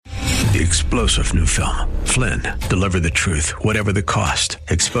The explosive new film, Flynn, deliver the truth, whatever the cost,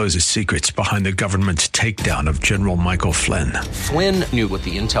 exposes secrets behind the government's takedown of General Michael Flynn. Flynn knew what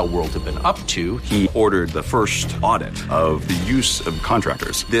the intel world had been up to. He ordered the first audit of the use of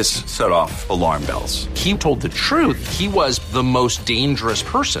contractors. This set off alarm bells. He told the truth. He was the most dangerous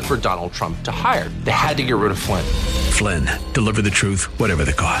person for Donald Trump to hire. They had to get rid of Flynn. Flynn, deliver the truth, whatever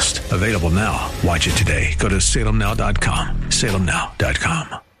the cost. Available now. Watch it today. Go to salemnow.com.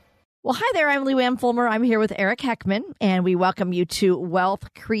 salemnow.com. Well, hi there. I'm Lou Ann Fulmer. I'm here with Eric Heckman, and we welcome you to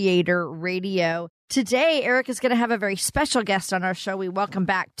Wealth Creator Radio. Today, Eric is going to have a very special guest on our show. We welcome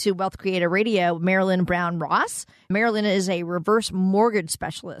back to Wealth Creator Radio, Marilyn Brown Ross. Marilyn is a reverse mortgage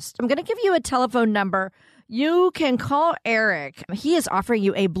specialist. I'm going to give you a telephone number. You can call Eric. He is offering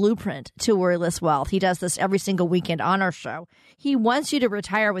you a blueprint to worryless wealth. He does this every single weekend on our show. He wants you to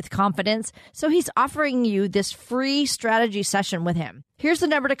retire with confidence, so he's offering you this free strategy session with him. Here's the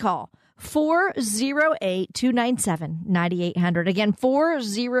number to call, 408-297-9800. Again,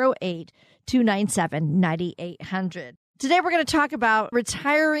 408-297-9800. Today, we're going to talk about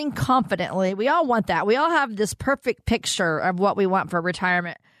retiring confidently. We all want that. We all have this perfect picture of what we want for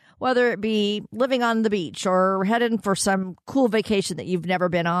retirement, whether it be living on the beach or heading for some cool vacation that you've never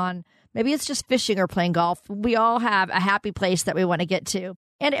been on. Maybe it's just fishing or playing golf. We all have a happy place that we want to get to.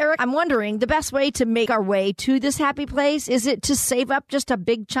 And Eric, I'm wondering, the best way to make our way to this happy place, is it to save up just a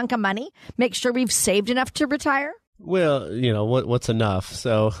big chunk of money? Make sure we've saved enough to retire? Well, you know, what's enough?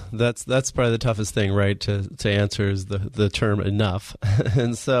 So that's probably the toughest thing, right, to answer is the term enough.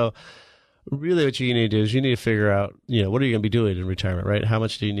 And so really what you need to do is you need to figure out, you know, what are you going to be doing in retirement, right? How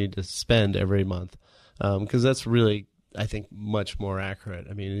much do you need to spend every month? Because that's really, I think, much more accurate.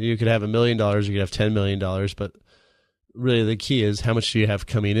 I mean, you could have $1 million, you could have $10 million, but really the key is how much do you have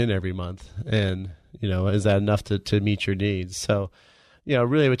coming in every month? And, you know, is that enough to meet your needs? So, you know,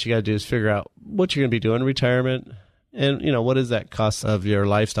 really what you got to do is figure out what you're going to be doing in retirement and, you know, what is that cost of your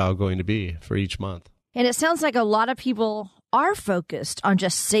lifestyle going to be for each month? And it sounds like a lot of people are focused on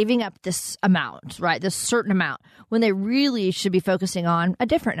just saving up this amount, right? This certain amount, when they really should be focusing on a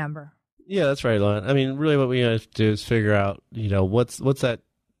different number. Yeah, that's right, Lon. I mean, really what we have to do is figure out, you know, what's that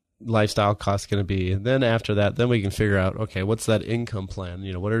lifestyle cost going to be? And then after that, then we can figure out, okay, what's that income plan?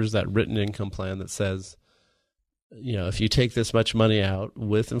 You know, what is that written income plan that says, you know, if you take this much money out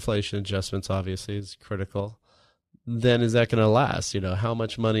with inflation adjustments, obviously is critical, then is that going to last? You know, how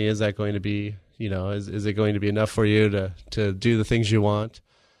much money is that going to be? You know, is it going to be enough for you to do the things you want?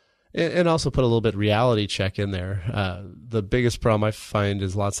 And also put a little bit reality check in there. The biggest problem I find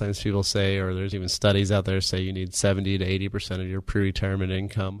is lots of times people say, or there's even studies out there say you need 70 to 80% of your pre-retirement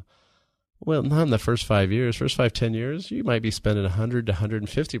income. Well, not in the first 5 years. First 10 years, you might be spending 100 to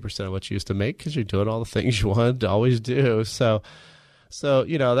 150% of what you used to make because you're doing all the things you wanted to always do. So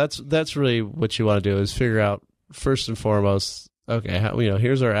you know, that's really what you want to do is figure out first and foremost, okay,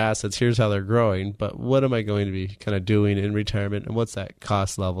 here's our assets, here's how they're growing, but what am I going to be kind of doing in retirement, and what's that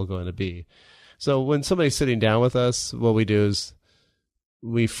cost level going to be? So when somebody's sitting down with us, what we do is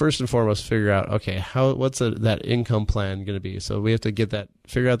we first and foremost figure out, okay, what's that income plan going to be? So we have to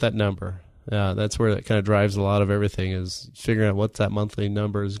figure out that number. That's where that kind of drives a lot of everything, is figuring out what that monthly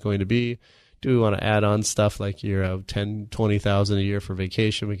number is going to be. Do we want to add on stuff like your $10,000, $20,000 a year for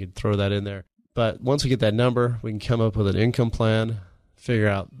vacation? We could throw that in there. But once we get that number, we can come up with an income plan, figure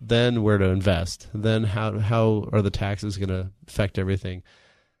out then where to invest, then how are the taxes going to affect everything,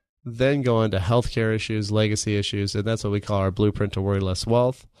 then go into healthcare issues, legacy issues, and that's what we call our blueprint to worryless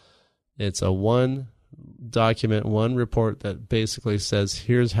wealth. It's a one document, one report that basically says,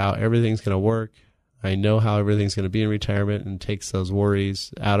 here's how everything's going to work. I know how everything's going to be in retirement, and takes those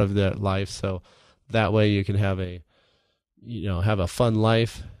worries out of that life. So that way you can have a fun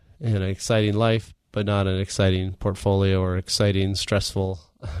life and an exciting life, but not an exciting portfolio or exciting, stressful,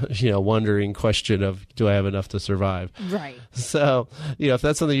 wondering question of, do I have enough to survive? Right. So, if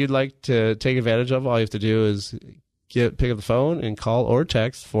that's something you'd like to take advantage of, all you have to do is pick up the phone and call or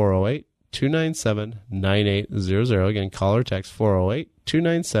text 408-297-9800. Again, call or text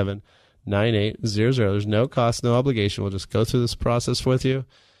 408-297-9800. There's no cost, no obligation. We'll just go through this process with you,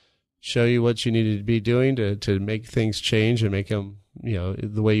 show you what you need to be doing to make things change and make them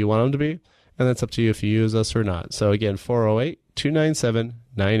the way you want them to be, and that's up to you if you use us or not. So again,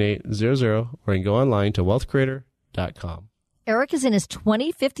 408-297-9800, or you can go online to wealthcreator.com. Eric is in his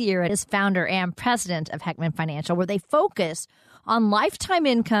 25th year as founder and president of Heckman Financial, where they focus on lifetime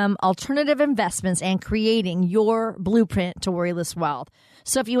income, alternative investments, and creating your blueprint to worryless wealth.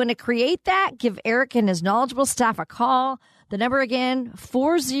 So if you want to create that, give Eric and his knowledgeable staff a call. The number again,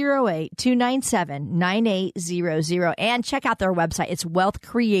 408-297-9800. And check out their website. It's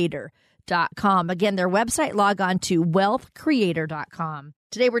wealthcreator.com. Again, their website, log on to wealthcreator.com.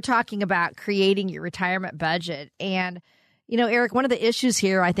 Today we're talking about creating your retirement budget. And, you know, Eric, one of the issues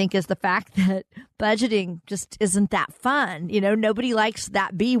here, I think, is the fact that budgeting just isn't that fun. You know, nobody likes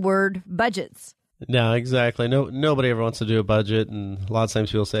that B word, budgets. No, exactly. Nobody ever wants to do a budget. And a lot of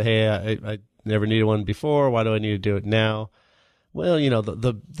times people say, hey, I never needed one before. Why do I need to do it now? Well, you know,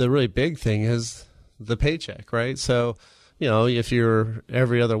 the really big thing is the paycheck, right? So, you know, if you're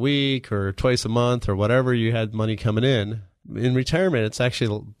every other week or twice a month or whatever, you had money coming in retirement, it's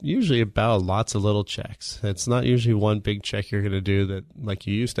actually usually about lots of little checks. It's not usually one big check you're going to do that like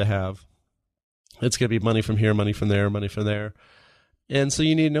you used to have. It's going to be money from here, money from there, money from there. And so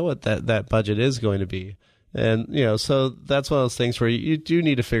you need to know what that budget is going to be. And, you know, so that's one of those things where you do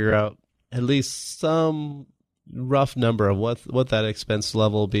need to figure out at least some rough number of what that expense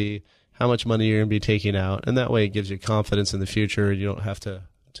level will be, how much money you're going to be taking out, and that way it gives you confidence in the future. You don't have to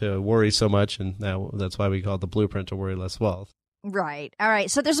worry so much, and that's why we call it the blueprint to worry less wealth. Right. All right.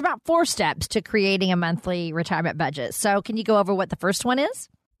 So there's about 4 steps to creating a monthly retirement budget. So can you go over what the first one is?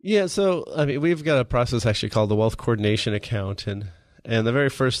 Yeah. So, I mean, we've got a process actually called the Wealth Coordination Account, and the very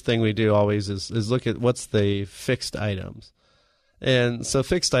first thing we do always is look at what's the fixed items. And so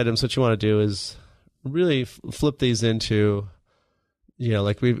fixed items, what you want to do is really flip these into, you know,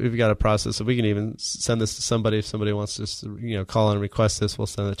 like we've got a process, so we can even send this to somebody. If somebody wants to, you know, call and request this, we'll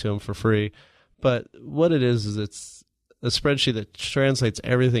send it to them for free. But what it is it's a spreadsheet that translates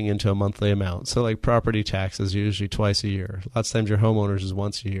everything into a monthly amount. So like property taxes, usually twice a year. Lots of times your homeowners is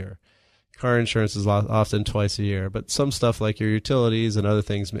once a year. Car insurance is often twice a year. But some stuff like your utilities and other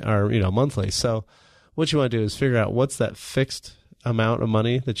things are, you know, monthly. So what you want to do is figure out what's that fixed amount of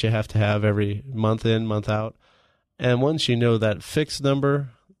money that you have to have every month in, month out. And once you know that fixed number,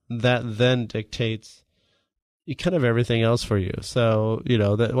 that then dictates kind of everything else for you. So, you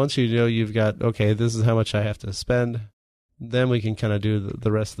know, that once you know you've got, okay, this is how much I have to spend, then we can kind of do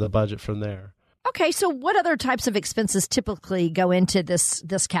the rest of the budget from there. Okay, so what other types of expenses typically go into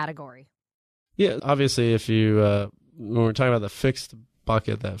this category? Yeah, obviously, if you when we're talking about the fixed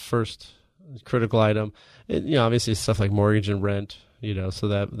bucket, that first critical item, you know, obviously stuff like mortgage and rent, you know, so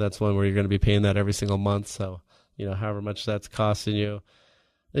that's one where you're going to be paying that every single month. So, you know, however much that's costing you.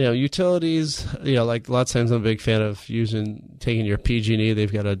 You know, utilities, you know, like lots of times I'm a big fan of taking your PG&E.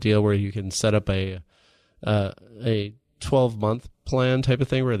 They've got a deal where you can set up a 12-month plan type of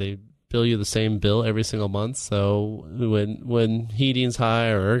thing where they bill you the same bill every single month. So when heating's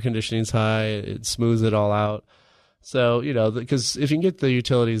high or air conditioning's high, it smooths it all out. So, you know, because if you can get the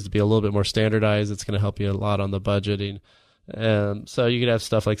utilities to be a little bit more standardized, it's going to help you a lot on the budgeting. So you could have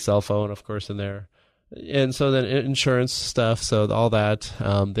stuff like cell phone, of course, in there. And so then insurance stuff, so all that.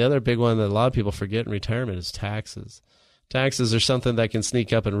 The other big one that a lot of people forget in retirement is taxes. Taxes are something that can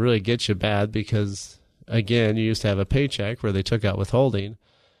sneak up and really get you bad because, again, you used to have a paycheck where they took out withholding.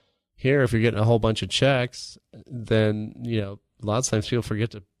 Here, if you're getting a whole bunch of checks, then, you know, lots of times people forget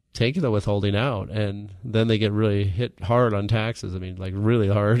to take the withholding out, and then they get really hit hard on taxes. I mean, like really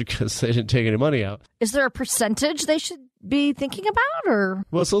hard because they didn't take any money out. Is there a percentage they should be thinking about, or?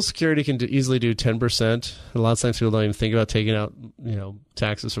 Well, Social Security can easily do 10%. A lot of times people don't even think about taking out, you know,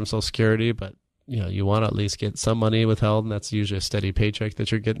 taxes from Social Security, but, you know, you want to at least get some money withheld, and that's usually a steady paycheck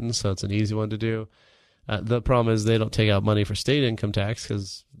that you're getting, so it's an easy one to do. The problem is they don't take out money for state income tax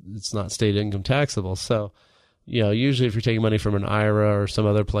because it's not state income taxable. So, you know, usually if you're taking money from an IRA or some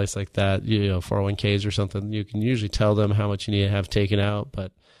other place like that, you know, 401ks or something, you can usually tell them how much you need to have taken out.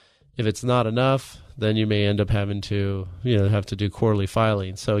 But if it's not enough, then you may end up having to, you know, have to do quarterly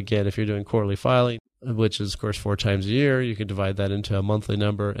filing. So again, if you're doing quarterly filing, which is, of course, 4 times a year, you can divide that into a monthly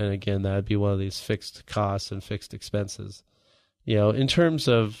number. And again, that would be one of these fixed costs and fixed expenses. You know, in terms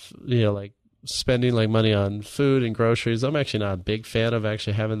of, you know, like spending like money on food and groceries, I'm actually not a big fan of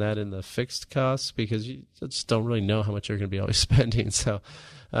actually having that in the fixed costs because you just don't really know how much you're going to be always spending. So,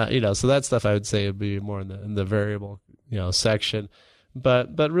 you know, so that stuff I would say would be more in the variable, you know, section.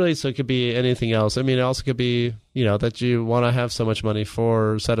 But really, so it could be anything else. I mean, it also could be, you know, that you want to have so much money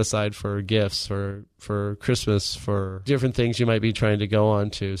set aside for gifts, for Christmas, for different things you might be trying to go on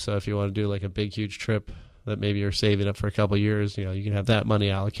to. So if you want to do like a big, huge trip that maybe you're saving up for a couple of years, you know, you can have that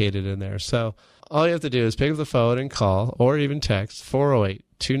money allocated in there. So all you have to do is pick up the phone and call or even text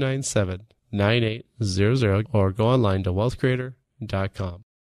 408-297-9800 or go online to wealthcreator.com.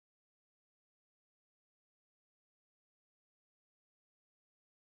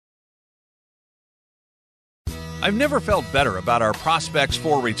 I've never felt better about our prospects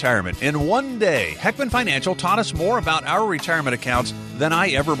for retirement. In one day, Heckman Financial taught us more about our retirement accounts than I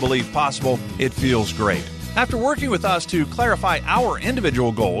ever believed possible. It feels great. After working with us to clarify our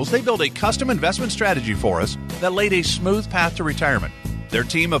individual goals, they built a custom investment strategy for us that laid a smooth path to retirement. Their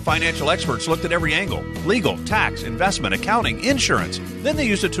team of financial experts looked at every angle: legal, tax, investment, accounting, insurance. Then they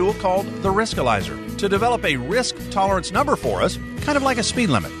used a tool called the Riskalyzer to develop a risk tolerance number for us, kind of like a speed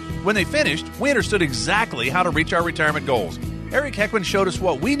limit. When they finished, we understood exactly how to reach our retirement goals. Eric Heckman showed us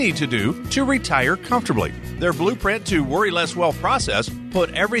what we need to do to retire comfortably. Their blueprint to worry less wealth process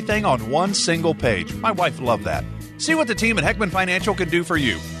put everything on one single page. My wife loved that. See what the team at Heckman Financial can do for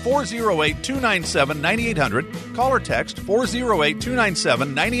you. 408-297-9800. Call or text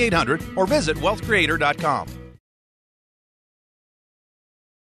 408-297-9800 or visit wealthcreator.com.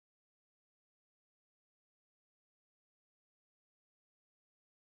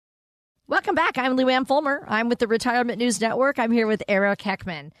 Welcome back. I'm Lou Ann Fulmer. I'm with the Retirement News Network. I'm here with Eric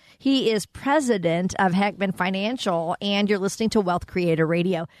Heckman. He is president of Heckman Financial, and you're listening to Wealth Creator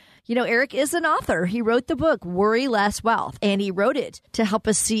Radio. You know, Eric is an author. He wrote the book, Worry Less Wealth, and he wrote it to help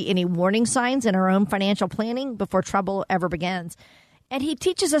us see any warning signs in our own financial planning before trouble ever begins. And he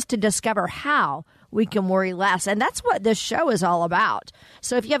teaches us to discover how we can worry less. And that's what this show is all about.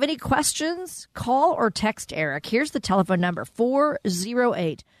 So if you have any questions, call or text Eric. Here's the telephone number,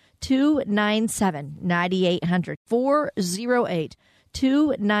 408-297-9800.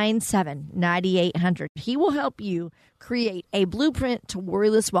 408-297-9800. He will help you create a blueprint to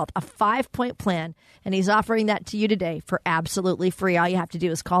worryless wealth, a 5-point plan, and he's offering that to you today for absolutely free. All you have to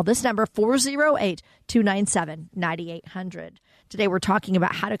do is call this number, 408-297-9800. Today we're talking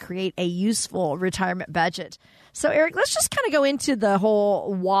about how to create a useful retirement budget. So, Eric, let's just kind of go into the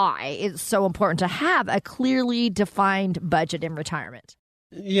whole why it's so important to have a clearly defined budget in retirement.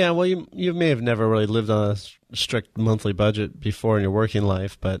 Yeah, well, you may have never really lived on a strict monthly budget before in your working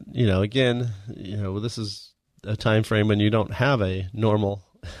life, but this is a time frame when you don't have a normal,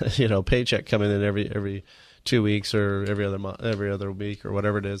 paycheck coming in every 2 weeks or every other month, every other week or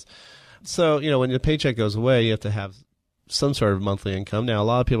whatever it is. So, when your paycheck goes away, you have to have some sort of monthly income. Now, a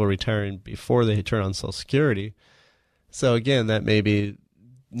lot of people are retiring before they turn on Social Security. So again, that may be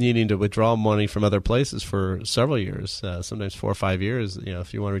needing to withdraw money from other places for several years, sometimes 4 or 5 years.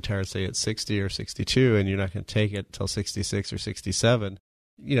 If you want to retire, say at 60 or 62, and you're not going to take it till 66 or 67,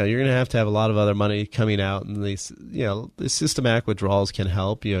 you're going to have a lot of other money coming out, and these, the systematic withdrawals can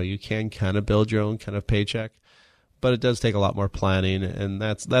help. You can kind of build your own kind of paycheck, but it does take a lot more planning, and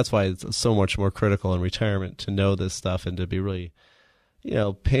that's why it's so much more critical in retirement to know this stuff and to be really,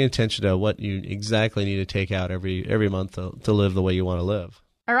 paying attention to what you exactly need to take out every month to live the way you want to live.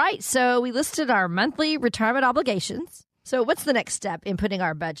 All right, so we listed our monthly retirement obligations. So what's the next step in putting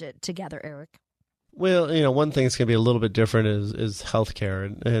our budget together, Eric? Well, one thing that's going to be a little bit different is healthcare.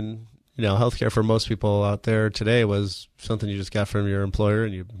 And healthcare for most people out there today was something you just got from your employer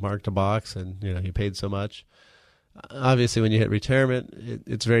and you marked a box and, you paid so much. Obviously, when you hit retirement,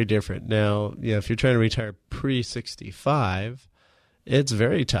 it's very different. Now, if you're trying to retire pre-65, it's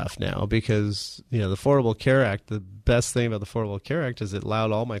very tough now because, the Affordable Care Act, the best thing about the Affordable Care Act is it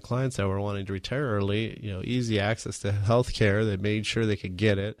allowed all my clients that were wanting to retire early, easy access to health care. They made sure they could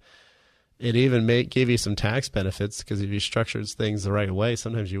get it. It even gave you some tax benefits because if you structured things the right way,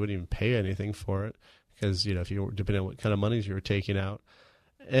 sometimes you wouldn't even pay anything for it because, if you were, depending on what kind of monies you were taking out.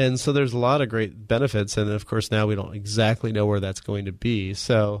 And so there's a lot of great benefits. And of course, now we don't exactly know where that's going to be.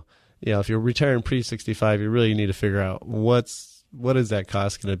 So, if you're retiring pre-65, you really need to figure out what is that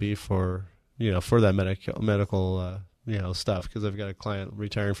cost going to be for, for that medical stuff. Because I've got a client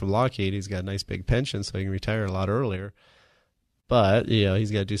retiring from Lockheed. He's got a nice big pension, so he can retire a lot earlier. But,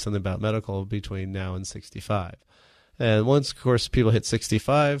 he's got to do something about medical between now and 65. And once, of course, people hit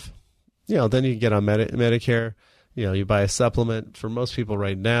 65, then you get on Medicare. You buy a supplement. For most people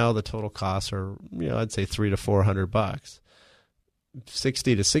right now, the total costs are, I'd say $300 to $400.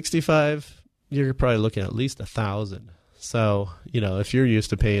 60 to 65, you're probably looking at least $1,000. So, if you're used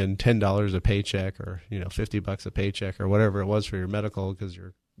to paying $10 a paycheck or, $50 a paycheck or whatever it was for your medical because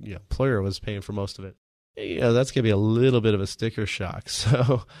your employer was paying for most of it, that's going to be a little bit of a sticker shock.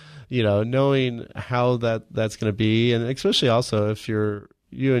 So, knowing how that's going to be, and especially also if you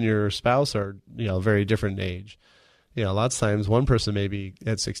and your spouse are, very different in age. Lots of times one person may be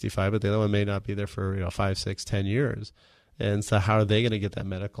at 65, but the other one may not be there for, 5, 6, 10 years. And so how are they going to get that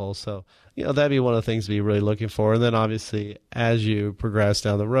medical? So, that'd be one of the things to be really looking for. And then obviously, as you progress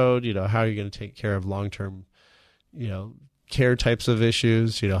down the road, how are you going to take care of long-term, care types of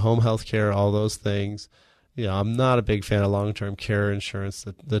issues, home health care, all those things. I'm not a big fan of long-term care insurance,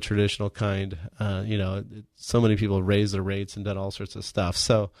 the traditional kind. So many people raise their rates and done all sorts of stuff.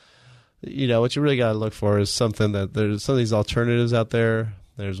 So, what you really got to look for is something that there's some of these alternatives out there.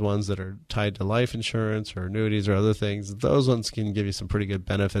 There's ones that are tied to life insurance or annuities or other things. Those ones can give you some pretty good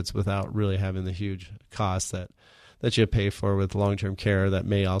benefits without really having the huge costs that you pay for with long-term care that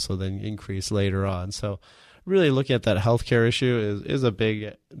may also then increase later on. So really looking at that healthcare issue is a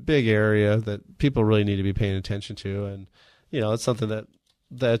big area that people really need to be paying attention to. And, it's something that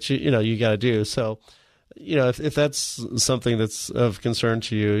you got to do. So, if that's something that's of concern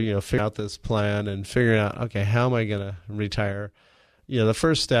to you, figure out this plan and figuring out, okay, how am I going to retire? The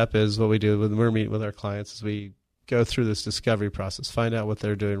first step is what we do when we're meeting with our clients is we go through this discovery process, find out what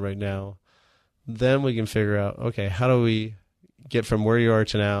they're doing right now. Then we can figure out, okay, how do we get from where you are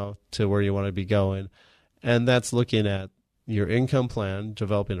to now to where you want to be going? And that's looking at your income plan,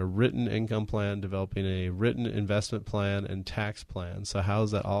 developing a written income plan, developing a written investment plan, and tax plan. So how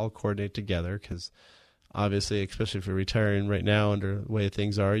does that all coordinate together? Because obviously, especially if you're retiring right now under the way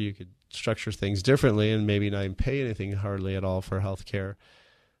things are, you could structure things differently and maybe not even pay anything hardly at all for health care,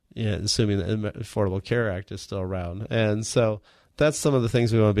 assuming the Affordable Care Act is still around. And so that's some of the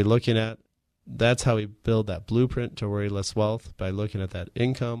things we want to be looking at. That's how we build that blueprint to worry less wealth, by looking at that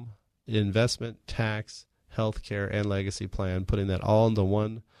income, investment, tax, healthcare, and legacy plan, putting that all into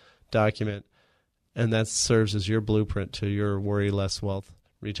one document, and that serves as your blueprint to your worry less wealth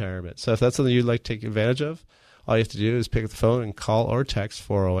retirement. So if that's something you'd like to take advantage of, all you have to do is pick up the phone and call or text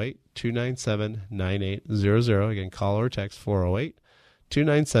 408-297-9800. Again, call or text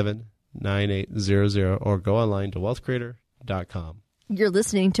 408-297-9800, or go online to wealthcreator.com. You're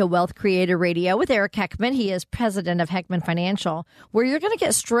listening to Wealth Creator Radio with Eric Heckman. He is president of Heckman Financial, where you're going to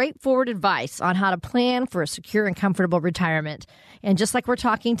get straightforward advice on how to plan for a secure and comfortable retirement. And just like we're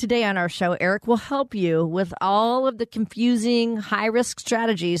talking today on our show, Eric will help you with all of the confusing, high-risk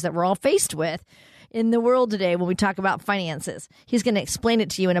strategies that we're all faced with in the world today when we talk about finances. He's going to explain it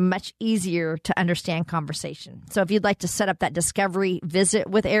to you in a much easier to understand conversation. So if you'd like to set up that discovery visit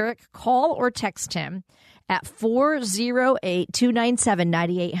with Eric, call or text him at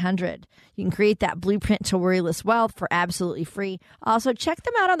 408-297-9800. You can create that blueprint to worryless wealth for absolutely free. Also, check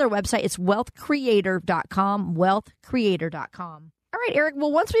them out on their website. It's wealthcreator.com, wealthcreator.com. All right, Eric.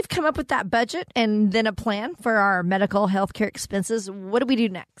 Well, once we've come up with that budget and then a plan for our medical healthcare expenses, what do we do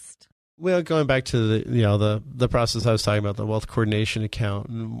next? Well, going back to the process I was talking about, the wealth coordination account,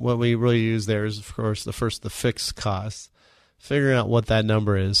 and what we really use there is, of course, the fixed costs, figuring out what that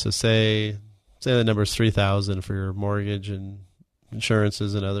number is. So say the number is $3,000 for your mortgage and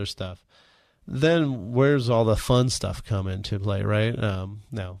insurances and other stuff. Then where's all the fun stuff come into play, right?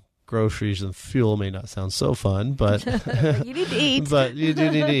 Now, groceries and fuel may not sound so fun, but you need to eat. But you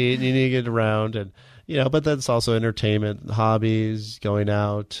do need to eat. And you need to get around, and but that's also entertainment, hobbies, going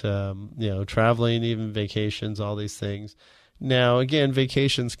out, traveling, even vacations, all these things. Now, again,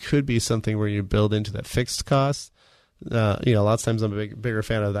 vacations could be something where you build into that fixed cost. A lot of times I'm a bigger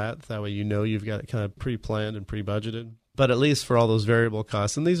fan of that. That way you've got it kind of pre-planned and pre-budgeted. But at least for all those variable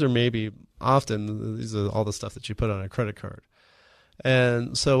costs, and these are all the stuff that you put on a credit card.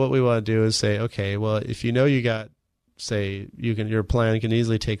 And so what we want to do is say, okay, well, if you got, say, your plan can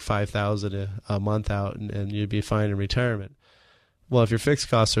easily take $5,000 a month out and you'd be fine in retirement. Well, if your fixed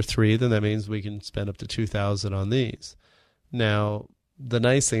costs are $3,000, then that means we can spend up to $2,000 on these. Now, the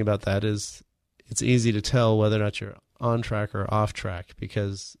nice thing about that is it's easy to tell whether or not you're on track or off track,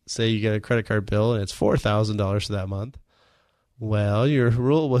 because say you get a credit card bill and it's $4,000 for that month. Well, your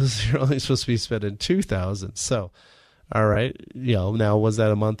rule was you're only supposed to be spending $2,000. So, all right, now was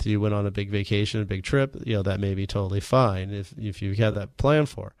that a month you went on a big vacation, a big trip? That may be totally fine if you had that planned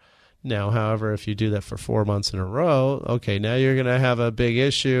for. Now, however, if you do that for 4 months in a row, okay, now you're going to have a big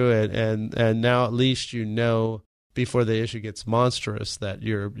issue, and now at least before the issue gets monstrous that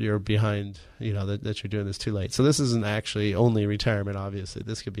you're behind, that you're doing this too late. So this isn't actually only retirement, obviously.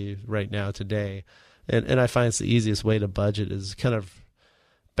 This could be right now, today. And I find it's the easiest way to budget is kind of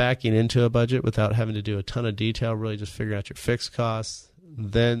backing into a budget without having to do a ton of detail, really just figuring out your fixed costs.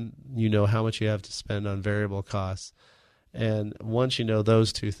 Then you know how much you have to spend on variable costs. And once you know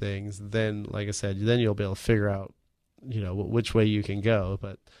those two things, then, like I said, then you'll be able to figure out, which way you can go.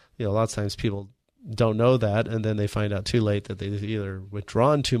 But, a lot of times people don't know that, and then they find out too late that they've either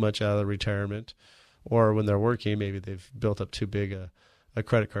withdrawn too much out of the retirement, or when they're working, maybe they've built up too big a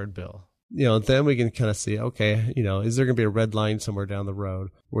credit card bill. Then we can kind of see, okay, is there going to be a red line somewhere down the road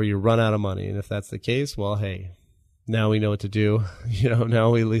where you run out of money? And if that's the case, well, hey, now we know what to do.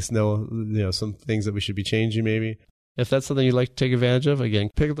 Now we at least know, some things that we should be changing maybe. If that's something you'd like to take advantage of, again,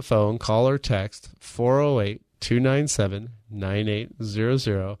 pick up the phone, call or text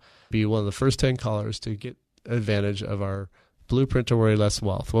 408-297-9800. Be one of the first 10 callers to get advantage of our Blueprint to Worry Less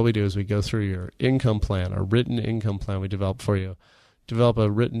Wealth. What we do is we go through your income plan, a written income plan we develop for you. Develop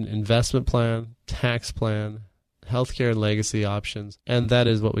a written investment plan, tax plan, healthcare and legacy options, and that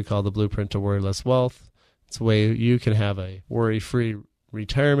is what we call the Blueprint to Worry Less Wealth. It's a way you can have a worry-free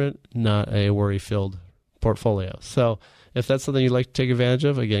retirement, not a worry-filled portfolio. So if that's something you'd like to take advantage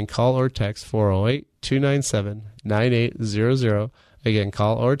of, again, call or text 408-297-9800. Again,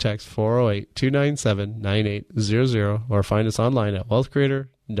 call or text 408-297-9800 or find us online at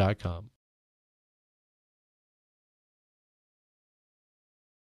wealthcreator.com.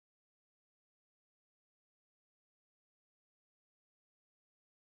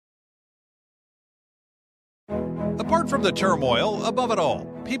 Apart from the turmoil, above it all,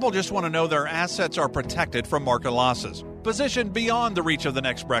 people just want to know their assets are protected from market losses, positioned beyond the reach of the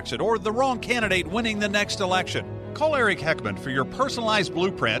next Brexit or the wrong candidate winning the next election. Call Eric Heckman for your personalized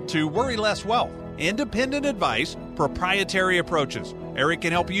blueprint to worry less wealth. Independent advice, proprietary approaches. Eric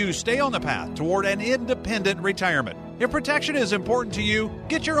can help you stay on the path toward an independent retirement. If protection is important to you,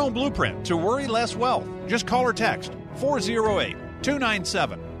 get your own blueprint to worry less wealth. Just call or text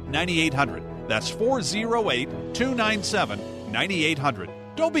 408-297-9800. That's 408-297-9800.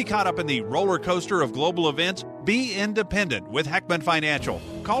 Don't be caught up in the roller coaster of global events. Be independent with Heckman Financial.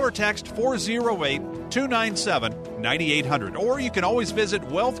 Call or text 408-297-9800. Or you can always visit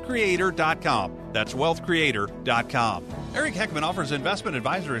wealthcreator.com. That's wealthcreator.com. Eric Heckman offers investment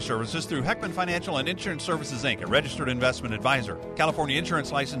advisory services through Heckman Financial and Insurance Services, Inc., a registered investment advisor. California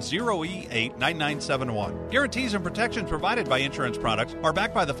Insurance License 0E89971. Guarantees and protections provided by insurance products are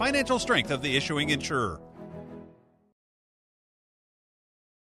backed by the financial strength of the issuing insurer.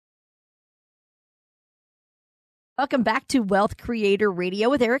 Welcome back to Wealth Creator Radio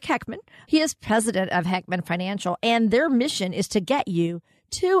with Eric Heckman. He is president of Heckman Financial, and their mission is to get you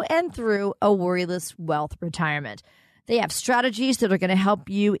to and through a worryless wealth retirement. They have strategies that are going to help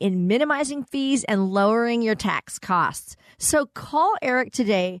you in minimizing fees and lowering your tax costs. So call Eric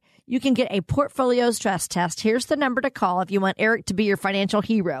today. You can get a portfolio stress test. Here's the number to call if you want Eric to be your financial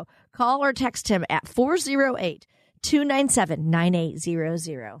hero. Call or text him at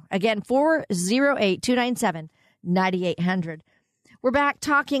 408-297-9800. Again, 408-297-9800. 9800. We're back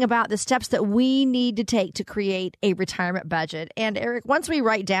talking about the steps that we need to take to create a retirement budget. And Eric, once we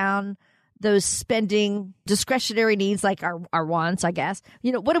write down those spending discretionary needs, like our wants, I guess,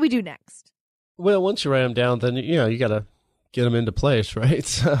 what do we do next? Well, once you write them down, then, you got to get them into place, right?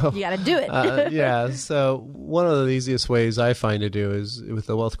 So you got to do it. Yeah. So one of the easiest ways I find to do is with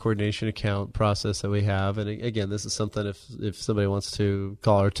the wealth coordination account process that we have. And again, this is something if somebody wants to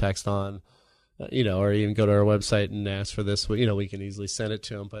call or text on, or even go to our website and ask for this, we can easily send it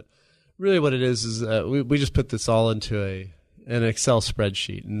to them. But really what it is we just put this all into an Excel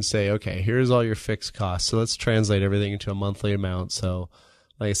spreadsheet and say, okay, here's all your fixed costs. So let's translate everything into a monthly amount. So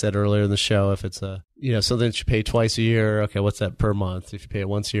like I said earlier in the show, if it's something that you pay twice a year, okay, what's that per month? If you pay it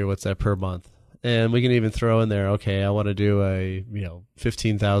once a year, what's that per month? And we can even throw in there, okay, I want to do a,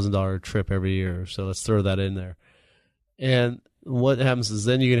 $15,000 trip every year. So let's throw that in there. And what happens is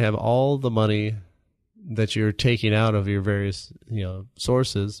then you can have all the money that you're taking out of your various,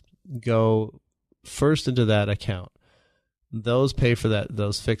 sources go first into that account. Those pay for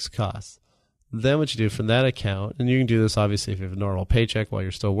those fixed costs. Then what you do from that account, and you can do this obviously if you have a normal paycheck while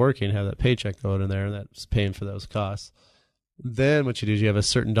you're still working, have that paycheck going in there, and that's paying for those costs. Then what you do is you have a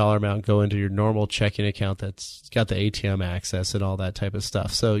certain dollar amount go into your normal checking account that's got the ATM access and all that type of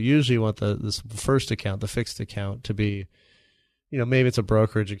stuff. So usually you want this first account, the fixed account, to be, maybe it's a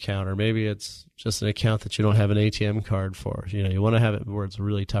brokerage account, or maybe it's just an account that you don't have an ATM card for. You want to have it where it's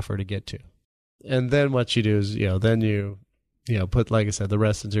really tougher to get to. And then what you do is, then you put, like I said, the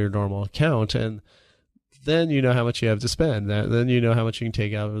rest into your normal account, and then you know how much you have to spend. Then you know how much you can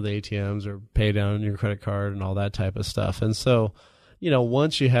take out of the ATMs or pay down your credit card and all that type of stuff. And so,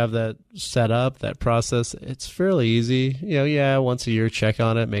 once you have that set up, that process, it's fairly easy. Once a year, check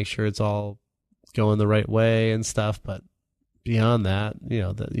on it, make sure it's all going the right way and stuff. But beyond that,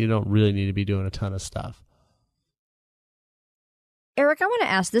 you don't really need to be doing a ton of stuff. Eric, I want to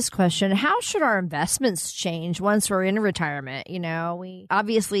ask this question. How should our investments change once we're in retirement? We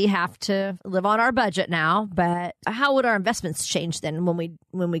obviously have to live on our budget now, but how would our investments change then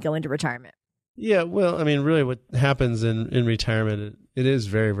when we go into retirement? Yeah, well, really what happens in retirement, it is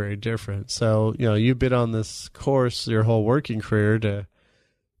very, very different. So, you've been on this course your whole working career to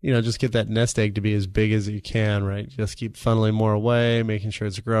just get that nest egg to be as big as you can, right? Just keep funneling more away, making sure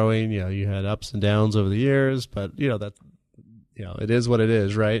it's growing. You had ups and downs over the years, but it is what it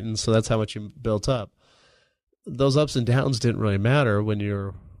is, right? And so that's how much you built up. Those ups and downs didn't really matter when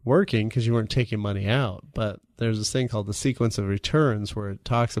you're working because you weren't taking money out. But there's this thing called the sequence of returns where it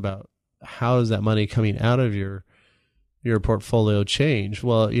talks about how is that money coming out of your portfolio change.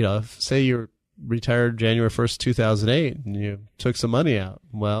 Well, if, say you're retired January 1st, 2008, and you took some money out.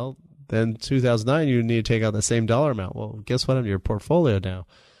 Well, then 2009, you need to take out the same dollar amount. Well, guess what? On your portfolio now,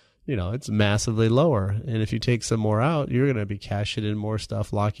 it's massively lower. And if you take some more out, you're going to be cashing in more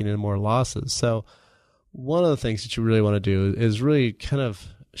stuff, locking in more losses. So one of the things that you really want to do is really kind of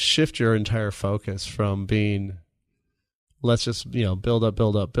shift your entire focus from being, let's just, build up.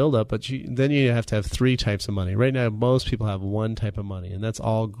 But then you have to have three types of money. Right now, most people have one type of money, and that's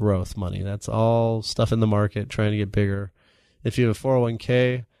all growth money. That's all stuff in the market trying to get bigger. If you have a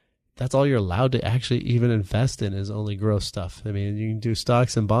 401k, that's all you're allowed to actually even invest in is only growth stuff. I mean, you can do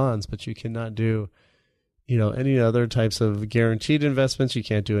stocks and bonds, but you cannot do, any other types of guaranteed investments. You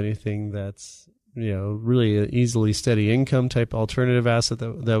can't do anything that's, really an easily steady income type alternative asset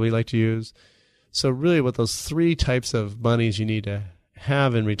that we like to use. So really what those three types of monies you need to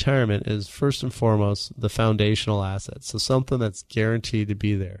have in retirement is first and foremost the foundational assets. So something that's guaranteed to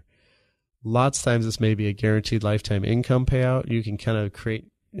be there. Lots of times this may be a guaranteed lifetime income payout. You can kind of create,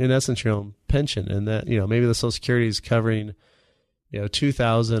 in essence, your own pension. And that, maybe the Social Security is covering,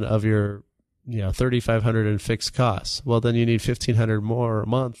 $2,000 of your, $3,500 in fixed costs. Well, then you need $1,500 more a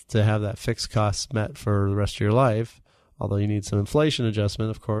month to have that fixed cost met for the rest of your life. Although you need some inflation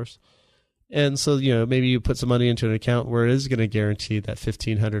adjustment, of course. And so, maybe you put some money into an account where it is going to guarantee that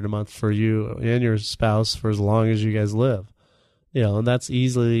 $1,500 a month for you and your spouse for as long as you guys live. And that's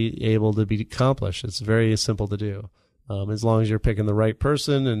easily able to be accomplished. It's very simple to do, as long as you're picking the right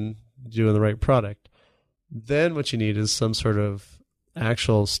person and doing the right product. Then what you need is some sort of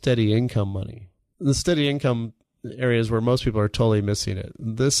actual steady income money. The steady income areas where most people are totally missing it.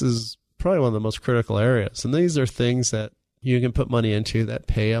 This is probably one of the most critical areas. And these are things that you can put money into that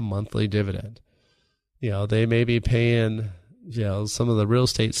pay a monthly dividend. They may be paying, some of the real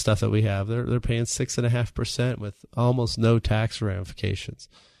estate stuff that we have, they're paying 6.5% with almost no tax ramifications.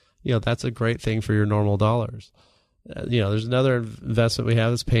 That's a great thing for your normal dollars. There's another investment we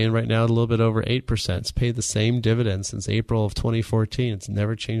have that's paying right now a little bit over 8%. It's paid the same dividend since April of 2014. It's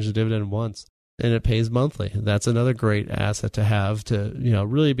never changed the dividend once, and it pays monthly. That's another great asset to have to,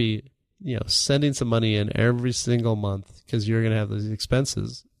 really be, sending some money in every single month because you're going to have those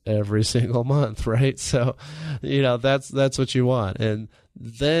expenses every single month, right? So, that's what you want. And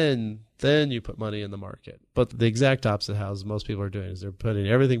then you put money in the market. But the exact opposite how most people are doing is they're putting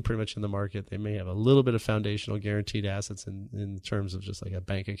everything pretty much in the market. They may have a little bit of foundational guaranteed assets in terms of just like a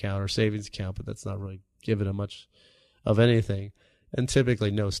bank account or savings account, but that's not really giving them much of anything. And typically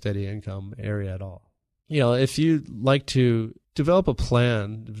no steady income area at all. If you'd like to develop a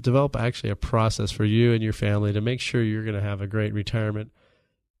plan, develop actually a process for you and your family to make sure you're going to have a great retirement,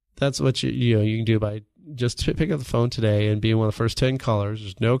 that's what you can do by just pick up the phone today and being one of the first 10 callers.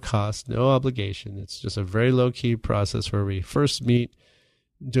 There's no cost, no obligation. It's just a very low-key process where we first meet,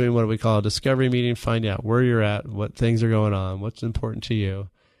 doing what we call a discovery meeting, find out where you're at, what things are going on, what's important to you.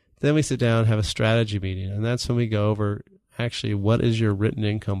 Then we sit down and have a strategy meeting, and that's when we go over actually what is your written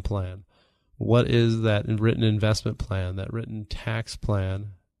income plan. What is that written investment plan, that written tax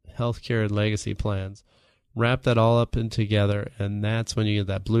plan, healthcare and legacy plans? Wrap that all up in together, and that's when you get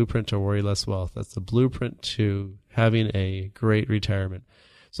that blueprint to worry less wealth. That's the blueprint to having a great retirement.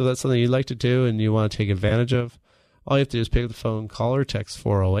 So that's something you'd like to do and you want to take advantage of. All you have to do is pick up the phone, call or text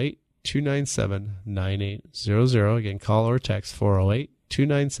 408-297-9800. Again, call or text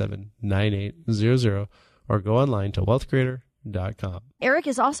 408-297-9800, or go online to wealthcreator.com. Eric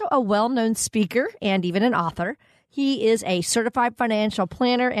is also a well-known speaker and even an author. He is a certified financial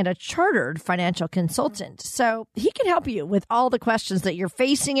planner and a chartered financial consultant. So he can help you with all the questions that you're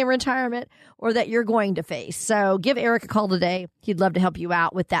facing in retirement or that you're going to face. So give Eric a call today. He'd love to help you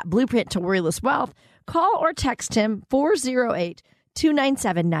out with that blueprint to worryless wealth. Call or text him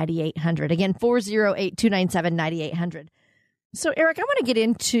 408-297-9800. Again, 408-297-9800. So Eric, I want to get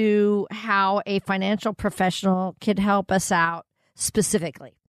into how a financial professional could help us out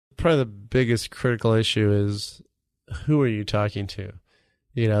specifically. Probably the biggest critical issue is, who are you talking to?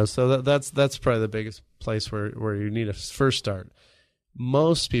 So that's probably the biggest place where you need to first start.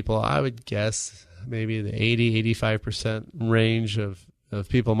 Most people, I would guess, maybe the 80-85% range of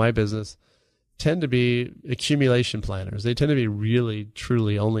people in my business tend to be accumulation planners. They tend to be really,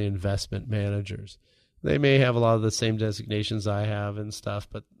 truly only investment managers. They may have a lot of the same designations I have and stuff,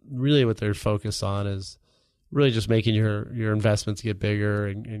 but really what they're focused on is really just making your investments get bigger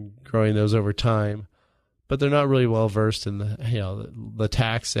and growing those over time. But they're not really well versed in the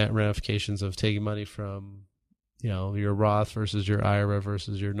tax ramifications of taking money from your Roth versus your IRA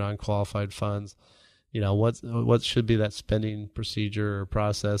versus your non-qualified funds. What should be that spending procedure or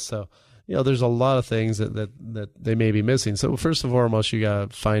process. So there's a lot of things that they may be missing. So first and foremost, you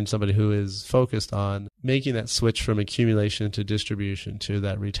got to find somebody who is focused on making that switch from accumulation to distribution to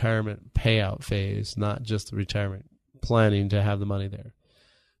that retirement payout phase, not just the retirement planning to have the money there.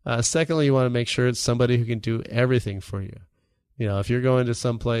 Secondly, you want to make sure it's somebody who can do everything for you. If you're going to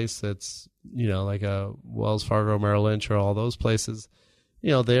some place that's, like a Wells Fargo, Merrill Lynch, or all those places,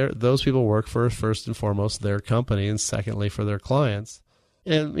 those people work for, first and foremost, their company, and secondly, for their clients.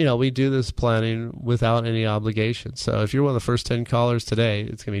 And, we do this planning without any obligation. So if you're one of the first 10 callers today,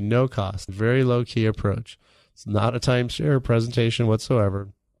 it's going to be no cost, very low-key approach. It's not a timeshare presentation whatsoever.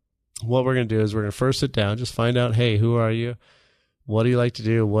 What we're going to do is we're going to first sit down, just find out, hey, who are you? What do you like to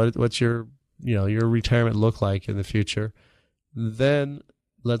do? What's your retirement look like in the future? Then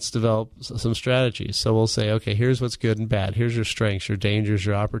let's develop some strategies. So we'll say, okay, here's what's good and bad. Here's your strengths, your dangers,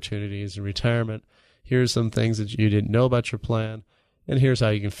 your opportunities in retirement. Here's some things that you didn't know about your plan, and here's how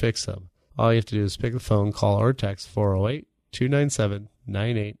you can fix them. All you have to do is pick the phone, call or text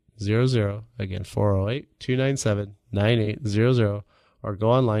 408-297-9800. Again, 408-297-9800, or go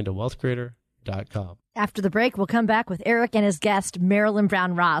online to wealthcreator.com. After the break, we'll come back with Eric and his guest, Marilyn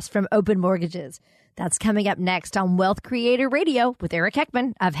Brown Ross from Open Mortgages. That's coming up next on Wealth Creator Radio with Eric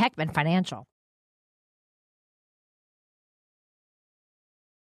Heckman of Heckman Financial.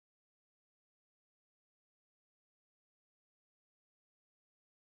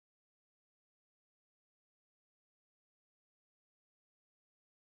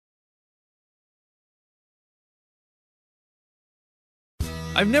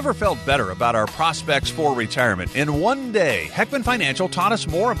 I've never felt better about our prospects for retirement. In one day, Heckman Financial taught us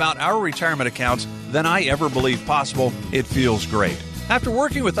more about our retirement accounts than I ever believed possible. It feels great. After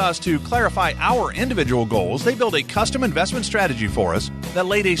working with us to clarify our individual goals, they built a custom investment strategy for us that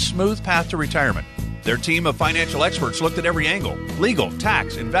laid a smooth path to retirement. Their team of financial experts looked at every angle: legal,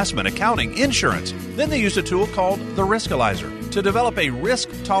 tax, investment, accounting, insurance. Then they used a tool called the Riskalyzer to develop a risk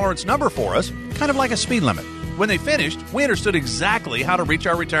tolerance number for us, kind of like a speed limit. When they finished, we understood exactly how to reach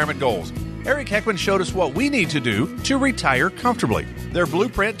our retirement goals. Eric Heckman showed us what we need to do to retire comfortably. Their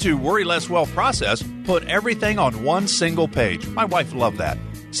blueprint to worry less wealth process put everything on one single page. My wife loved that.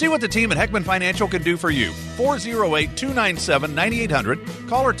 See what the team at Heckman Financial can do for you. 408-297-9800.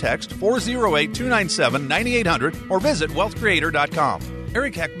 Call or text 408-297-9800 or visit wealthcreator.com.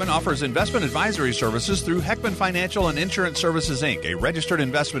 Eric Heckman offers investment advisory services through Heckman Financial and Insurance Services, Inc., a registered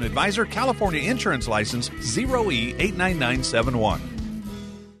investment advisor, California Insurance License 0E89971.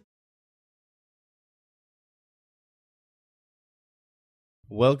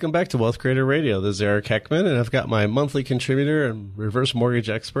 Welcome back to Wealth Creator Radio. This is Eric Heckman, and I've got my monthly contributor and reverse mortgage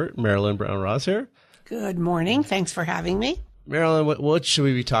expert, Marilyn Brown Ross, here. Good morning. Thanks for having me. Marilyn, what should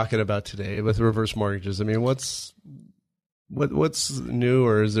we be talking about today with reverse mortgages? I mean, what's new,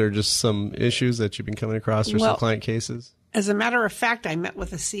 or is there just some issues that you've been coming across or some client cases? As a matter of fact, I met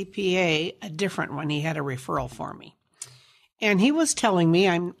with a CPA, a different one. He had a referral for me. And he was telling me,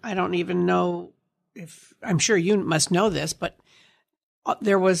 I don't even know if, I'm sure you must know this, but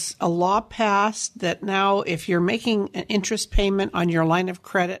there was a law passed that now if you're making an interest payment on your line of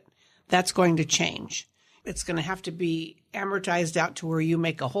credit, that's going to change. It's going to have to be amortized out to where you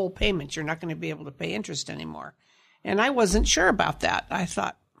make a whole payment. You're not going to be able to pay interest anymore. And I wasn't sure about that. I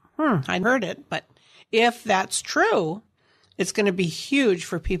thought, I'd heard it, but if that's true, it's going to be huge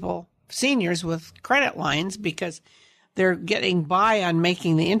for people, seniors with credit lines, because they're getting by on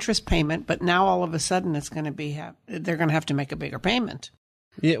making the interest payment, but now all of a sudden it's going to be, they're going to have to make a bigger payment.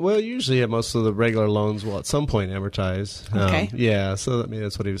 Yeah, well, usually most of the regular loans will at some point amortize. Okay. So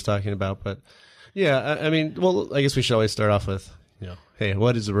that's what he was talking about. But yeah, I mean, well, I guess we should always start off with, hey,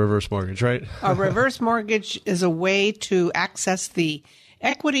 what is a reverse mortgage, right? A reverse mortgage is a way to access the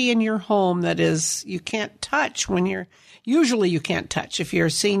equity in your home that is you can't touch usually you can't touch if you're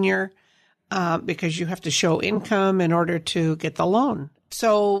a senior because you have to show income in order to get the loan.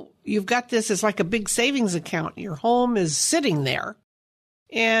 So you've got this as like a big savings account. Your home is sitting there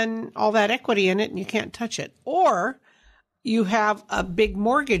and all that equity in it and you can't touch it. Or you have a big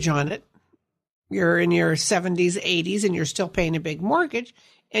mortgage on it. You're in your 70s, 80s, and you're still paying a big mortgage,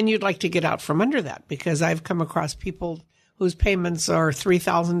 and you'd like to get out from under that, because I've come across people whose payments are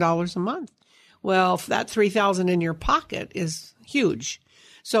 $3,000 a month. Well, that $3,000 in your pocket is huge.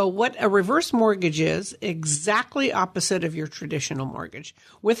 So what a reverse mortgage is, exactly opposite of your traditional mortgage.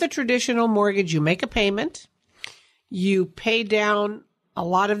 With a traditional mortgage, you make a payment, you pay down a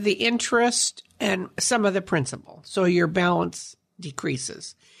lot of the interest and some of the principal. So your balance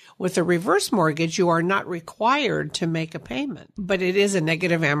decreases. With a reverse mortgage, you are not required to make a payment, but it is a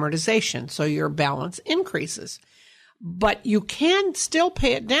negative amortization. So your balance increases, but you can still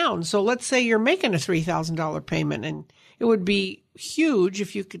pay it down. So let's say you're making a $3,000 payment, and it would be huge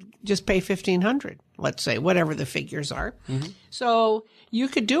if you could just pay $1,500, let's say, whatever the figures are. Mm-hmm. So you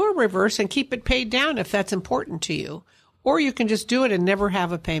could do a reverse and keep it paid down if that's important to you, or you can just do it and never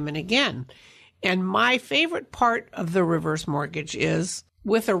have a payment again. And my favorite part of the reverse mortgage is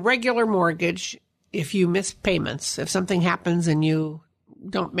with a regular mortgage, if you miss payments, if something happens and you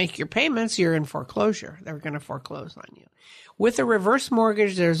don't make your payments, you're in foreclosure. They're going to foreclose on you. With a reverse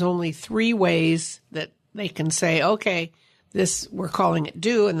mortgage, there's only 3 ways that they can say, okay, this, we're calling it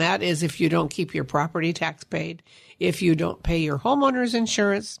due. And that is if you don't keep your property tax paid, if you don't pay your homeowner's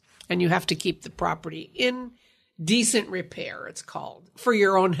insurance, and you have to keep the property in decent repair, it's called, for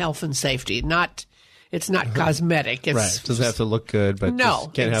your own health and safety. It's not cosmetic. It's right. It doesn't have to look good, but no,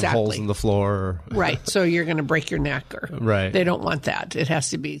 can't have holes in the floor. Or right. So you're going to break your neck, or right. They don't want that. It has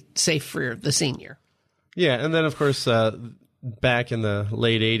to be safe for the senior. Yeah. And then, of course, back in the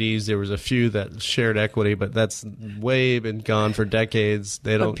late 80s, there was a few that shared equity, but that's way been gone for decades.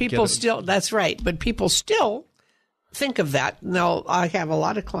 They don't. But people still, that's right. But people still think of that. Now, I have a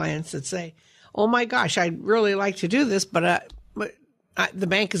lot of clients that say, oh my gosh, I'd really like to do this, but the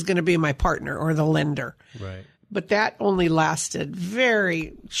bank is going to be my partner or the lender. Right. But that only lasted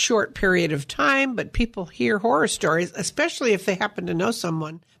very short period of time. But people hear horror stories, especially if they happen to know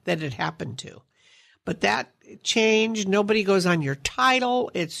someone that it happened to. But that changed. Nobody goes on your title.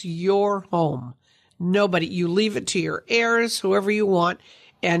 It's your home. Nobody. You leave it to your heirs, whoever you want.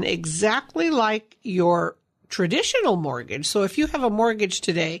 And exactly like your traditional mortgage. So if you have a mortgage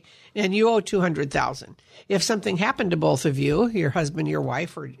today and you owe $200,000, if something happened to both of you, your husband, your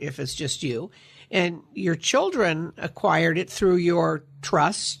wife, or if it's just you, and your children acquired it through your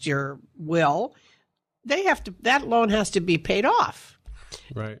trust, your will, that loan has to be paid off.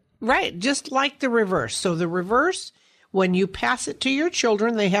 Right. Right. Just like the reverse. So the reverse, when you pass it to your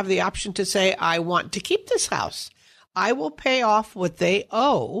children, they have the option to say, I want to keep this house. I will pay off what they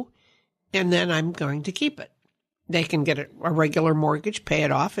owe, and then I'm going to keep it. They can get a regular mortgage, pay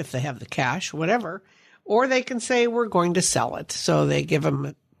it off if they have the cash, whatever. Or they can say, we're going to sell it. So they give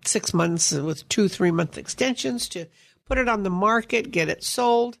them 6 months with 2-3-month extensions to put it on the market, get it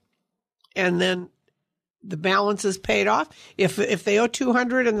sold, and then the balance is paid off. If they owe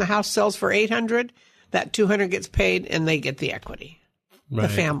 $200 and the house sells for $800, that $200 gets paid and they get the equity, right. The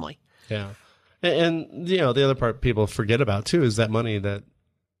family. Yeah. And, the other part people forget about too is that money that,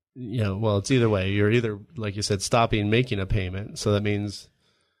 well, it's either way. You're either, like you said, stopping making a payment. So that means,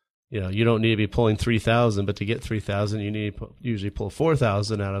 you don't need to be pulling $3,000, but to get $3,000, you need to usually pull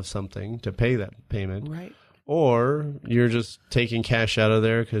 $4,000 out of something to pay that payment. Right. Or you're just taking cash out of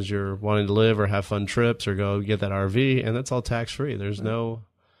there because you're wanting to live or have fun trips or go get that RV, and that's all tax free. There's no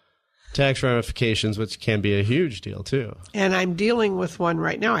tax ramifications, which can be a huge deal too. And I'm dealing with one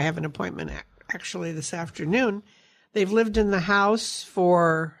right now. I have an appointment actually this afternoon. They've lived in the house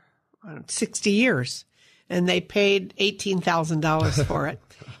for 60 years, and they paid $18,000 for it,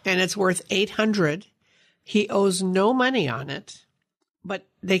 and it's worth $800. He owes no money on it, but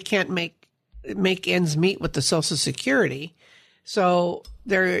they can't make ends meet with the Social Security, so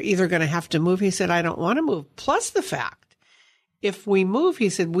they're either going to have to move. He said, I don't want to move. Plus the fact, if we move, he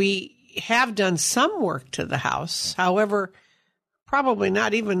said, we have done some work to the house. However, probably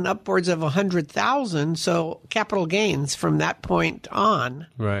not even upwards of 100,000. So capital gains from that point on.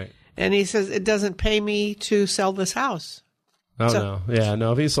 Right. And he says, it doesn't pay me to sell this house. Oh, no. Yeah,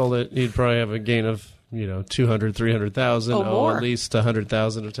 no. If he sold it, he'd probably have a gain of, 200,000, 300,000, or at least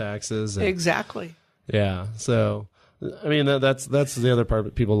 100,000 of taxes. And, exactly. Yeah. So, I mean, that's the other part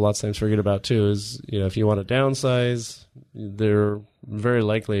that people a lot of times forget about too is, if you want to downsize, they're very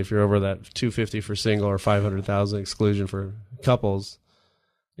likely, if you're over that 250 for single or 500,000 exclusion for couples,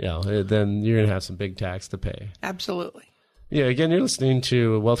 then you're going to have some big tax to pay. Absolutely. Yeah. Again, you're listening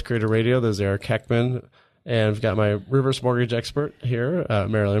to Wealth Creator Radio. This is Eric Heckman, and I've got my reverse mortgage expert here,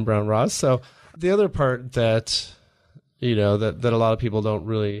 Marilyn Brown Ross. So the other part that, that a lot of people don't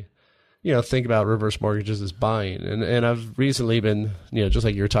really, think about reverse mortgages is buying. And I've recently been, just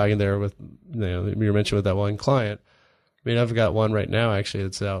like you were talking there with, you were mentioning with that one client. I mean, I've got one right now, actually,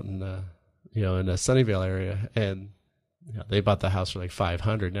 that's out in, in the Sunnyvale area, and they bought the house for like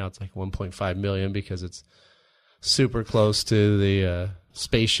 $500. Now it's like $1.5 million because it's super close to the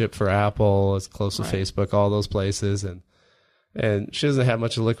spaceship for Apple, as close to Facebook, all those places, and she doesn't have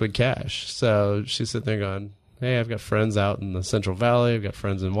much of liquid cash. So she's sitting there going, hey, I've got friends out in the Central Valley, I've got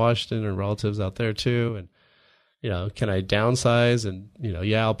friends in Washington and relatives out there too, and can I downsize? And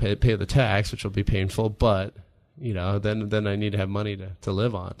I'll pay the tax, which will be painful, but then I need to have money to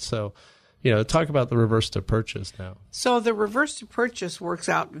live on. So talk about the reverse to purchase now. So the reverse to purchase works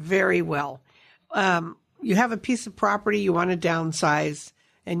out very well. You have a piece of property you want to downsize,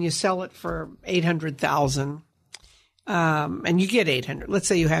 and you sell it for $800,000, and you get $800,000. Let's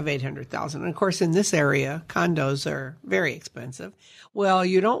say you have $800,000. And of course, in this area, condos are very expensive. Well,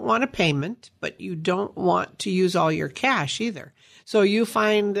 you don't want a payment, but you don't want to use all your cash either. So you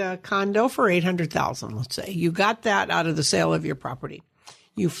find a condo for $800,000. Let's say you got that out of the sale of your property.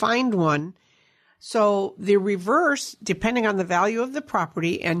 You find one. So the reverse, depending on the value of the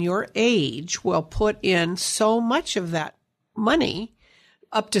property and your age, will put in so much of that money,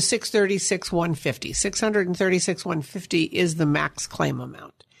 up to $636,150. $636,150 is the max claim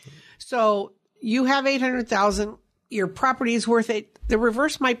amount. So you have $800,000. Your property is worth $800,000. The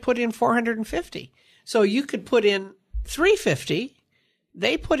reverse might put in $450,000. So you could put in $350,000.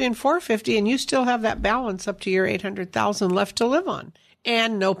 They put in $450,000, and you still have that balance up to your $800,000 left to live on,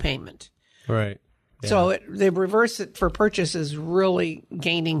 and no payment. Right. Yeah. So the reverse for purchase is really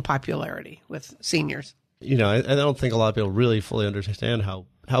gaining popularity with seniors. I don't think a lot of people really fully understand how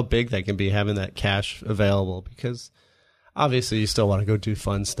big that can be, having that cash available, because obviously you still want to go do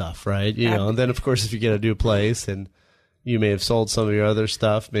fun stuff, right? And then of course if you get a new place and you may have sold some of your other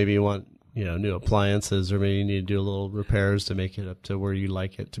stuff, maybe you want new appliances, or maybe you need to do a little repairs to make it up to where you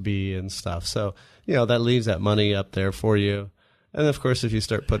like it to be and stuff. So that leaves that money up there for you. And of course, if you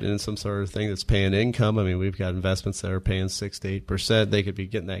start putting in some sort of thing that's paying income, I mean, we've got investments that are paying 6 to 8%. They could be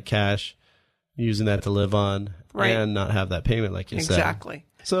getting that cash, using that to live on, and not have that payment, like you said. Exactly.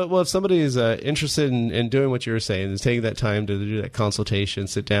 So, if somebody is interested in doing what you were saying, is taking that time to do that consultation,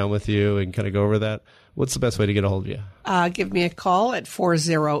 sit down with you and kind of go over that, what's the best way to get a hold of you? Give me a call at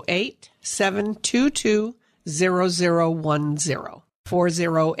 408-722-0010.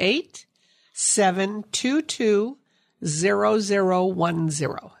 408-722-0010.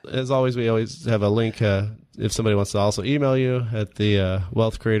 As always, we always have a link if somebody wants to also email you at the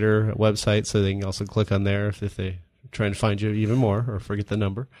Wealth Creator website, so they can also click on there if they're trying to find you even more or forget the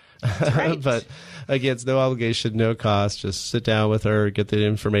number. That's right. But again, it's no obligation, no cost. Just sit down with her, get the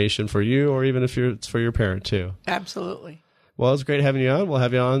information for you, or even if it's for your parent too. Absolutely. Well, it's great having you on. We'll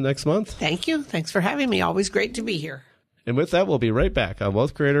have you on next month. Thank you. Thanks for having me. Always great to be here. And with that, we'll be right back on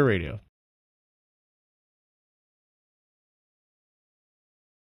Wealth Creator Radio.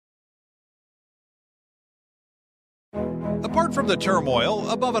 Apart from the turmoil,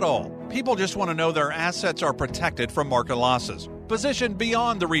 above it all, people just want to know their assets are protected from market losses, positioned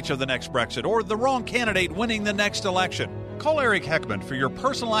beyond the reach of the next Brexit or the wrong candidate winning the next election. Call Eric Heckman for your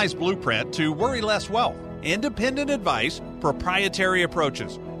personalized blueprint to worry less wealth. Independent advice, proprietary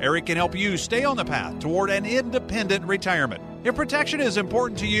approaches. Eric can help you stay on the path toward an independent retirement. If protection is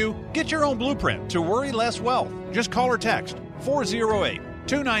important to you, get your own blueprint to worry less wealth. Just call or text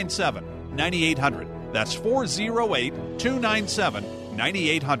 408-297-9800. That's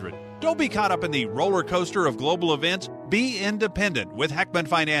 408-297-9800. Don't be caught up in the roller coaster of global events. Be independent with Heckman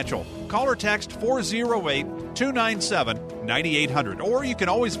Financial. Call or text 408-297-9800. Or you can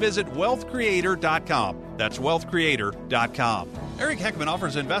always visit wealthcreator.com. That's wealthcreator.com. Eric Heckman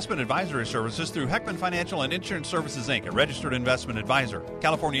offers investment advisory services through Heckman Financial and Insurance Services, Inc., a registered investment advisor.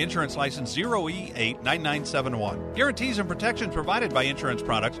 California Insurance License 0E89971. Guarantees and protections provided by insurance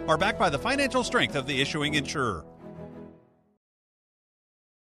products are backed by the financial strength of the issuing insurer.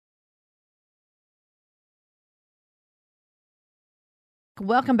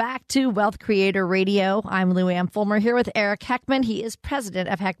 Welcome back to Wealth Creator Radio. I'm Lou Ann Fulmer here with Eric Heckman. He is president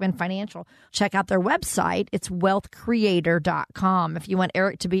of Heckman Financial. Check out their website. It's wealthcreator.com. If you want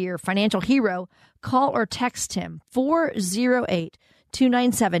Eric to be your financial hero, call or text him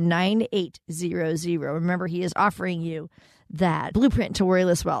 408-297-9800. Remember, he is offering you that blueprint to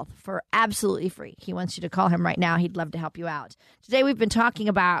worryless wealth for absolutely free. He wants you to call him right now. He'd love to help you out. Today, we've been talking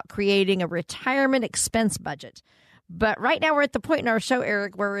about creating a retirement expense budget. But right now we're at the point in our show,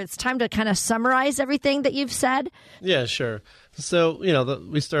 Eric, where it's time to kind of summarize everything that you've said. Yeah, sure. So,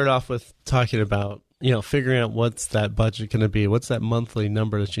 we started off with talking about, figuring out what's that budget going to be. What's that monthly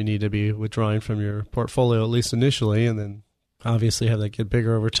number that you need to be withdrawing from your portfolio, at least initially, and then obviously have that get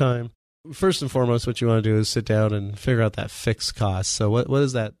bigger over time. First and foremost, what you want to do is sit down and figure out that fixed cost. So what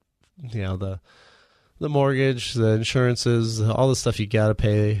is that, the mortgage, the insurances, all the stuff you got to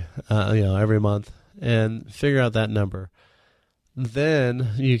pay, every month. and figure out that number.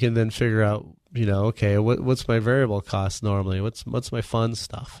 Then you can then figure out, okay, what's my variable cost normally? What's my fun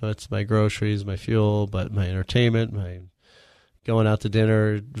stuff? What's my groceries, my fuel, but my entertainment, my going out to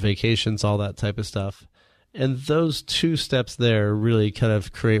dinner, vacations, all that type of stuff. And those two steps there really kind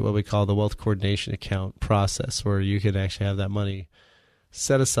of create what we call the wealth coordination account process, where you can actually have that money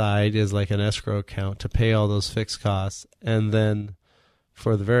set aside as like an escrow account to pay all those fixed costs. And then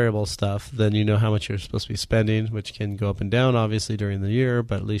for the variable stuff, then you know how much you're supposed to be spending, which can go up and down obviously during the year,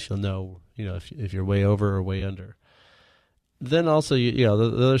 but at least you'll know, if you're way over or way under. Then also, the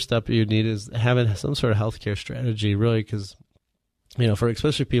other step you need is having some sort of healthcare strategy, really, because for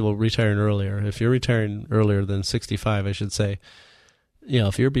especially people retiring earlier, if you're retiring earlier than 65, I should say,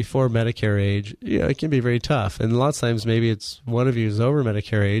 if you're before Medicare age, it can be very tough. And a lot of times maybe it's one of you is over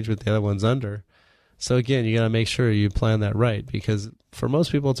Medicare age, but the other one's under. So again, you got to make sure you plan that right, because for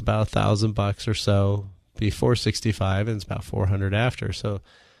most people, it's about $1,000 or so before 65, and it's about $400 after. So,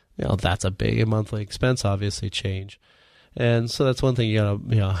 that's a big monthly expense, obviously, change. And so that's one thing you got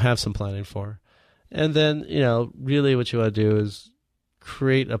to, have some planning for. And then, really what you want to do is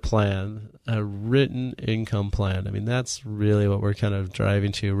create a plan, a written income plan. I mean, that's really what we're kind of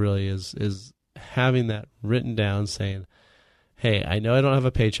driving to, really, is having that written down, saying, hey, I know I don't have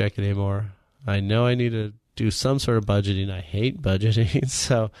a paycheck anymore. I know I need to do some sort of budgeting. I hate budgeting.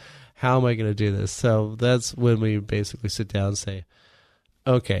 So how am I going to do this? So that's when we basically sit down and say,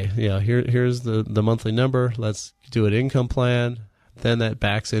 okay, here's the monthly number. Let's do an income plan. Then that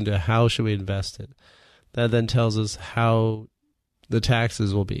backs into how should we invest it. That then tells us how the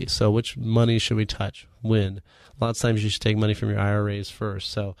taxes will be. So which money should we touch? When? A lot of times you should take money from your IRAs first.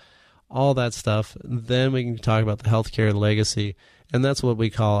 So all that stuff. Then we can talk about the healthcare and legacy. And that's what we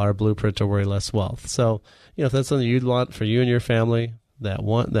call our blueprint to worry less wealth. So, if that's something you'd want for you and your family, that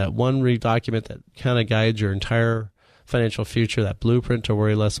one read document that kind of guides your entire financial future, that blueprint to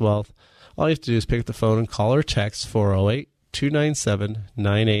worry less wealth, all you have to do is pick up the phone and call or text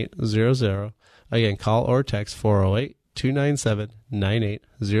 408-297-9800. Again, call or text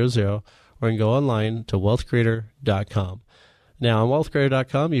 408-297-9800, or you can go online to wealthcreator.com. Now, on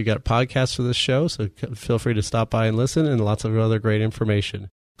wealthcreator.com, you've got podcasts for this show, so feel free to stop by and listen, and lots of other great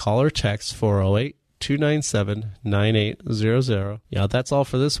information. Call or text 408-297-9800. That's all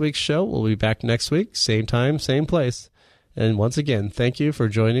for this week's show. We'll be back next week, same time, same place. And once again, thank you for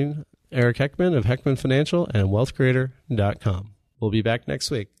joining Eric Heckman of Heckman Financial and wealthcreator.com. We'll be back next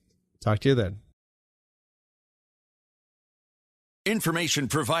week. Talk to you then. Information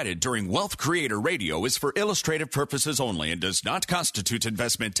provided during Wealth Creator Radio is for illustrative purposes only and does not constitute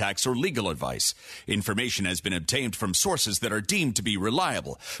investment, tax, or legal advice. Information has been obtained from sources that are deemed to be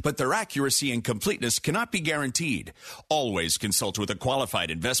reliable, but their accuracy and completeness cannot be guaranteed. Always consult with a qualified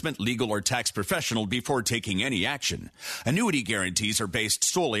investment, legal, or tax professional before taking any action. Annuity guarantees are based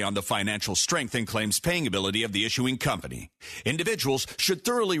solely on the financial strength and claims paying ability of the issuing company. Individuals should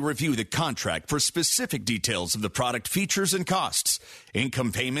thoroughly review the contract for specific details of the product features and costs.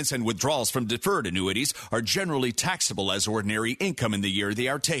 Income payments and withdrawals from deferred annuities are generally taxable as ordinary income in the year they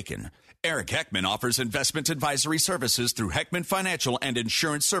are taken. Eric Heckman offers investment advisory services through Heckman Financial and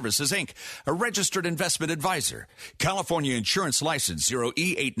Insurance Services, Inc., a registered investment advisor. California Insurance License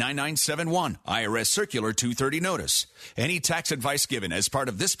 0E89971, IRS Circular 230 Notice. Any tax advice given as part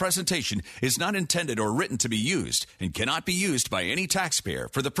of this presentation is not intended or written to be used and cannot be used by any taxpayer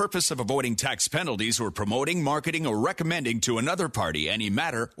for the purpose of avoiding tax penalties or promoting, marketing, or recommending to another party any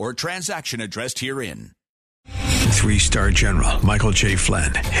matter or transaction addressed herein. 3-star General Michael J.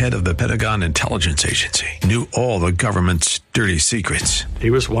 Flynn, head of the Pentagon Intelligence Agency, knew all the government's dirty secrets. He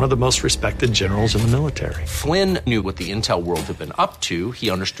was one of the most respected generals in the military. Flynn knew what the intel world had been up to. He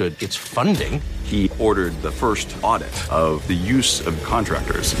understood its funding. He ordered the first audit of the use of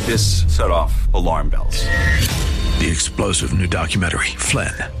contractors. This set off alarm bells. The explosive new documentary,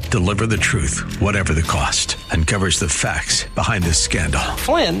 Flynn, Deliver the Truth, Whatever the Cost, uncovers the facts behind this scandal.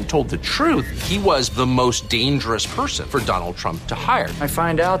 Flynn told the truth. He was the most dangerous person for Donald Trump to hire. I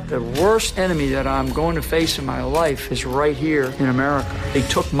find out the worst enemy that I'm going to face in my life is right here in America. They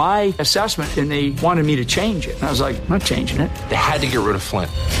took my assessment and they wanted me to change it. And I was like, I'm not changing it. They had to get rid of Flynn.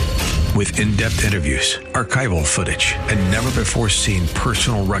 With in-depth interviews, archival footage, and never-before-seen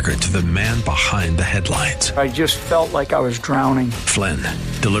personal records of the man behind the headlines. I just felt like I was drowning. Flynn,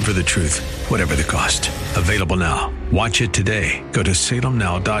 Deliver the Truth, Whatever the Cost. Available now. Watch it today. Go to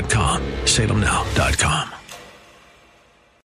salemnow.com. salemnow.com.